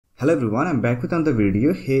Hello everyone, I'm back with another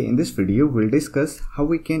video. Here in this video, we'll discuss how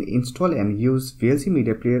we can install and use VLC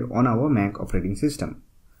Media Player on our Mac operating system.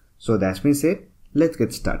 So that's been said, let's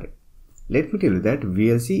get started. Let me tell you that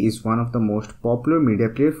VLC is one of the most popular media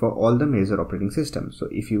player for all the major operating systems. So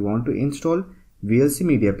if you want to install VLC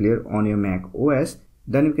Media Player on your Mac OS,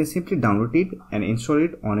 then you can simply download it and install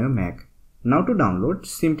it on your Mac. Now to download,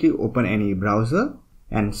 simply open any browser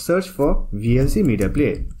and search for VLC Media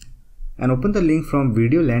Player. And open the link from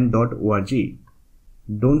videoland.org.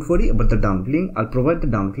 Don't worry about the download link, I'll provide the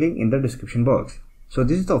download link in the description box. So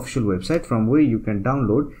this is the official website from where you can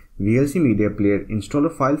download VLC Media Player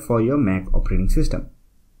installer file for your Mac operating system.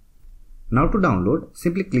 Now to download,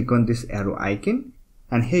 simply click on this arrow icon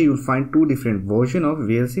and here you'll find two different versions of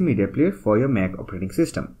VLC Media Player for your Mac operating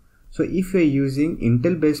system. So if you're using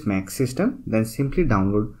Intel based Mac system, then simply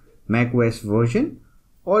download Mac OS version.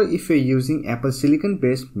 Or if you're using Apple Silicon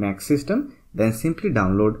based Mac system, then simply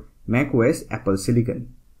download Mac OS Apple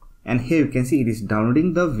Silicon. And here you can see it is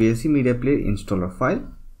downloading the VLC Media Player installer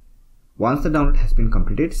file. Once the download has been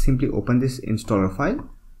completed, simply open this installer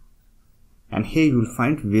file. And here you will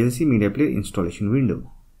find VLC Media Player installation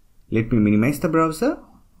window. Let me minimize the browser.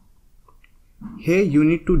 Here you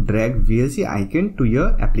need to drag VLC icon to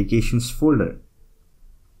your applications folder.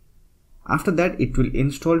 After that, it will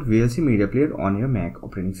install VLC Media Player on your Mac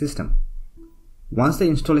operating system. Once the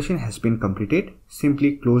installation has been completed,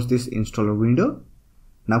 simply close this installer window.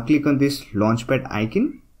 Now click on this launchpad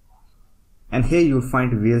icon. And here you will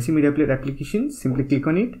find VLC Media Player application. Simply click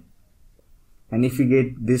on it. And if you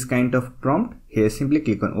get this kind of prompt, here simply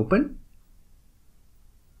click on open.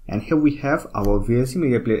 And here we have our VLC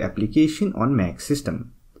Media Player application on Mac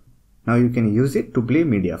system. Now you can use it to play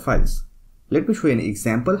media files. Let me show you an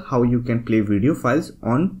example how you can play video files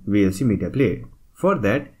on VLC Media Player. For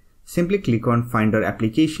that, simply click on Finder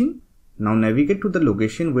application. Now navigate to the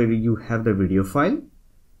location where you have the video file.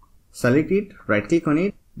 Select it, right click on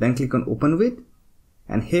it, then click on Open With.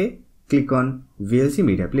 And here, click on VLC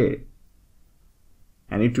Media Player.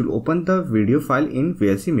 And it will open the video file in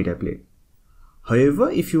VLC Media Player.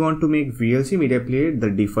 However, if you want to make VLC Media Player the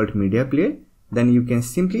default media player, then you can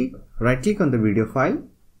simply right click on the video file.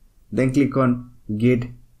 Then click on Get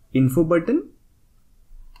Info button.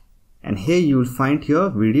 And here you will find your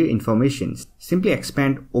video information. Simply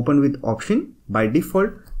expand Open With option. By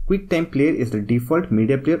default, QuickTime Player is the default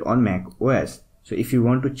media player on Mac OS. So if you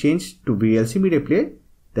want to change to VLC Media Player,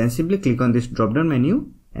 then simply click on this drop down menu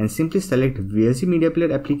and simply select VLC Media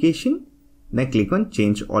Player application. Then click on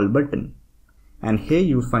Change All button. And here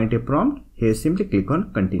you will find a prompt. Here simply click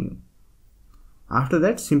on Continue. After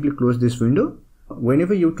that, simply close this window.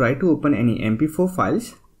 Whenever you try to open any MP4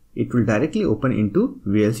 files, it will directly open into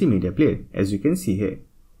VLC Media Player, as you can see here.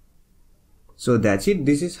 So that's it.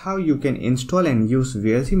 This is how you can install and use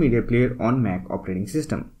VLC Media Player on Mac operating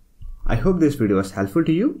system. I hope this video was helpful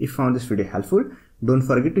to you. If you found this video helpful, don't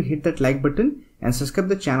forget to hit that like button and subscribe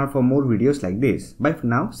the channel for more videos like this. Bye for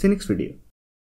now. See you next video.